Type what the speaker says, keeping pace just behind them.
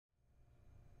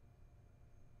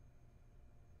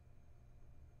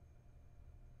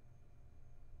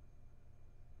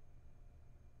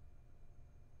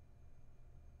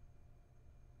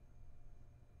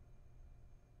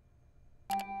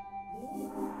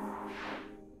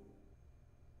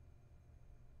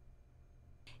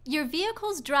Your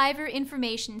vehicle's driver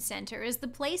information center is the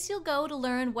place you'll go to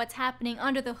learn what's happening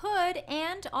under the hood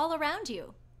and all around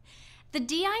you. The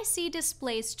DIC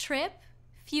displays trip,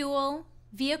 fuel,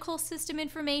 vehicle system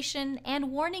information,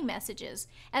 and warning messages,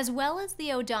 as well as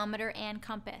the odometer and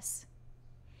compass.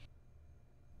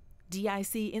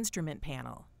 DIC instrument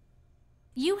panel.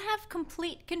 You have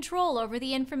complete control over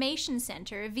the information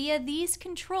center via these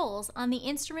controls on the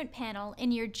instrument panel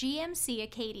in your GMC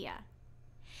Acadia.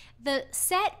 The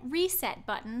Set Reset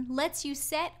button lets you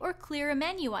set or clear a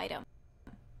menu item.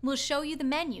 We'll show you the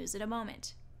menus in a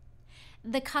moment.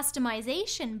 The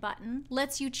Customization button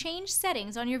lets you change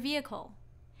settings on your vehicle.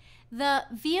 The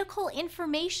Vehicle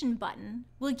Information button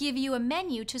will give you a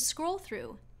menu to scroll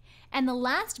through. And the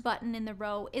last button in the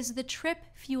row is the Trip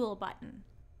Fuel button.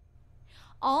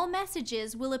 All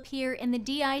messages will appear in the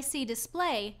DIC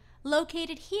display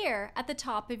located here at the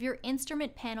top of your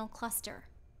instrument panel cluster.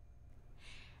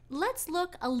 Let's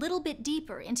look a little bit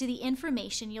deeper into the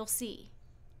information you'll see.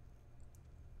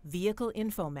 Vehicle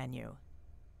info menu.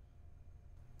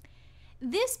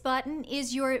 This button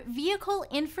is your Vehicle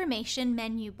Information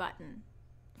menu button.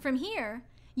 From here,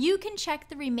 you can check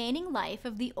the remaining life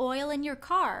of the oil in your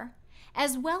car,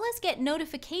 as well as get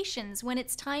notifications when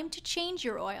it's time to change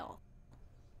your oil.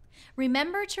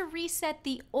 Remember to reset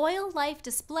the oil life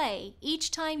display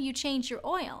each time you change your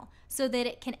oil so that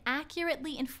it can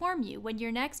accurately inform you when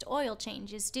your next oil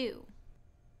change is due.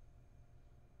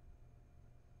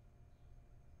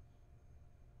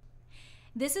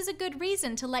 This is a good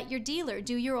reason to let your dealer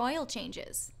do your oil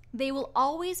changes. They will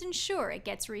always ensure it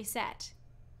gets reset.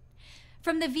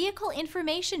 From the Vehicle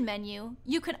Information menu,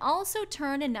 you can also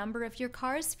turn a number of your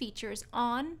car's features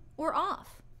on or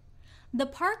off. The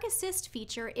Park Assist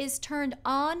feature is turned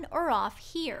on or off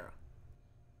here,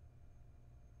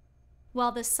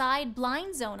 while the Side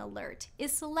Blind Zone alert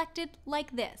is selected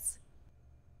like this.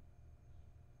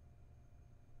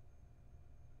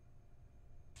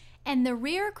 And the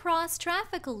Rear Cross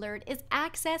Traffic alert is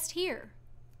accessed here.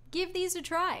 Give these a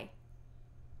try.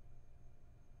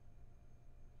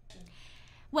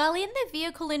 While in the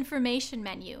Vehicle Information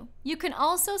menu, you can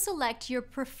also select your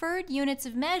preferred units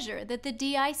of measure that the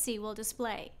DIC will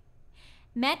display.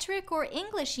 Metric or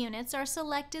English units are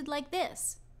selected like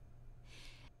this.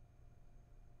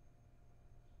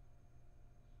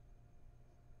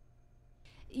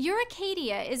 Your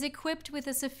Acadia is equipped with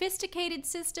a sophisticated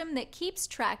system that keeps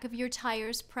track of your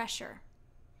tire's pressure.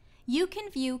 You can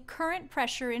view current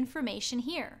pressure information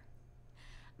here.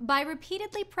 By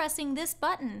repeatedly pressing this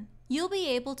button, you'll be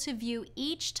able to view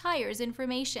each tire's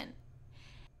information.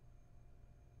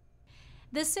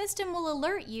 The system will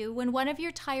alert you when one of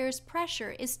your tire's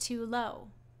pressure is too low.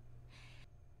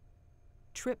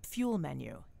 Trip fuel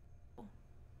menu.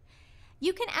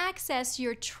 You can access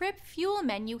your Trip Fuel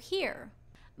menu here.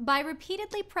 By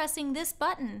repeatedly pressing this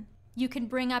button, you can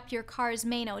bring up your car's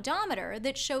main odometer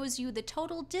that shows you the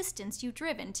total distance you've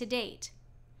driven to date.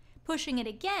 Pushing it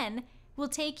again will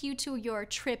take you to your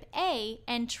Trip A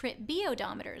and Trip B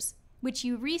odometers, which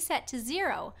you reset to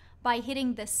 0 by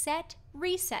hitting the Set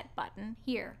Reset button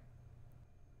here.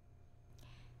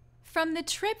 From the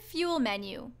Trip Fuel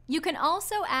menu, you can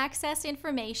also access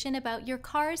information about your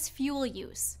car's fuel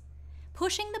use.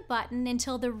 Pushing the button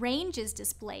until the range is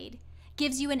displayed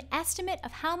gives you an estimate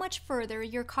of how much further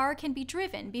your car can be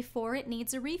driven before it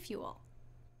needs a refuel.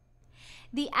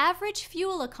 The average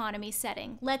fuel economy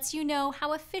setting lets you know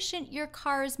how efficient your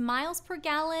car's miles per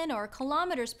gallon or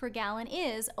kilometers per gallon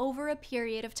is over a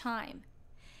period of time.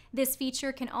 This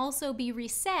feature can also be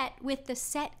reset with the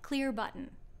Set Clear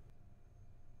button.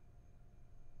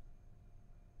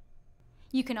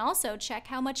 You can also check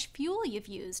how much fuel you've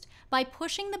used by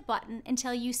pushing the button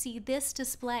until you see this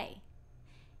display.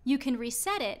 You can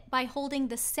reset it by holding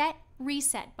the Set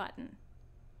Reset button.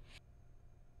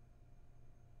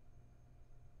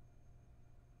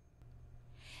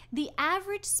 The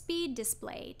average speed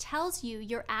display tells you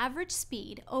your average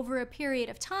speed over a period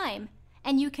of time,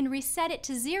 and you can reset it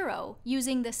to 0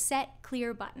 using the Set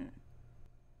Clear button.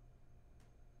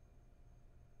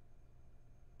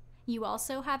 You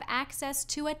also have access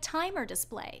to a timer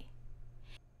display.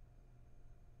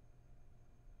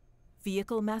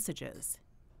 Vehicle messages.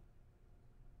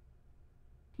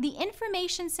 The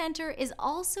Information Center is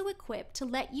also equipped to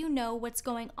let you know what's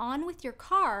going on with your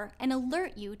car and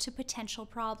alert you to potential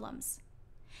problems.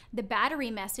 The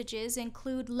battery messages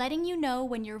include letting you know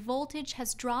when your voltage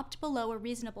has dropped below a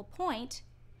reasonable point,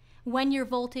 when your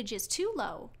voltage is too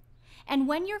low, and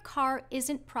when your car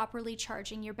isn't properly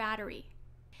charging your battery.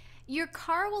 Your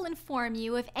car will inform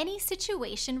you of any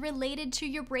situation related to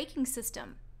your braking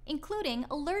system, including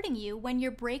alerting you when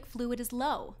your brake fluid is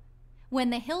low, when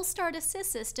the Hill Start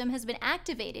Assist system has been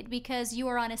activated because you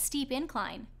are on a steep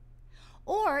incline,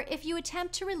 or if you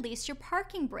attempt to release your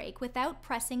parking brake without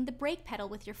pressing the brake pedal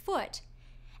with your foot,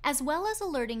 as well as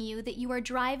alerting you that you are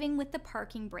driving with the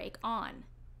parking brake on.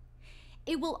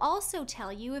 It will also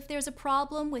tell you if there's a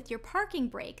problem with your parking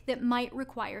brake that might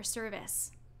require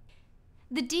service.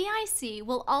 The DIC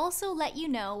will also let you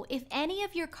know if any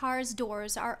of your car's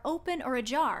doors are open or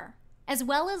ajar, as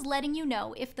well as letting you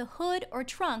know if the hood or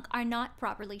trunk are not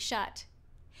properly shut.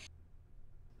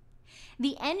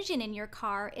 The engine in your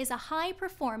car is a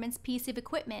high-performance piece of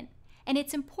equipment, and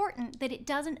it's important that it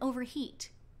doesn't overheat.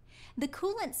 The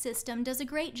coolant system does a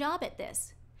great job at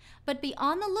this, but be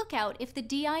on the lookout if the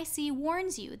DIC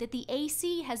warns you that the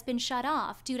AC has been shut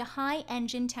off due to high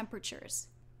engine temperatures.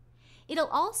 It'll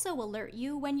also alert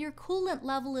you when your coolant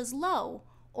level is low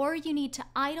or you need to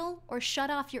idle or shut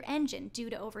off your engine due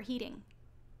to overheating.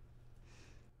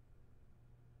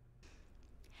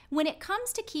 When it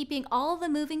comes to keeping all the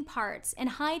moving parts and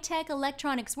high-tech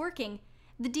electronics working,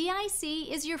 the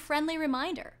DIC is your friendly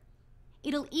reminder.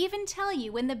 It'll even tell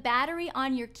you when the battery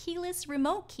on your keyless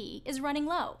remote key is running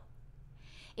low.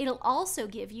 It'll also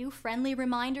give you friendly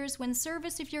reminders when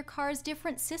service of your car's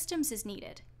different systems is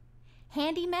needed.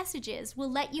 Handy messages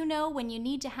will let you know when you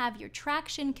need to have your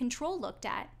traction control looked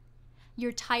at,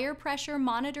 your tire pressure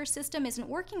monitor system isn't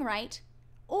working right,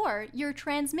 or your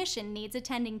transmission needs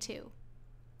attending to.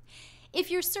 If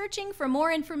you're searching for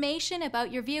more information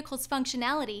about your vehicle's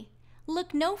functionality,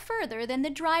 look no further than the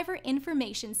Driver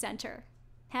Information Center.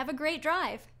 Have a great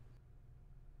drive!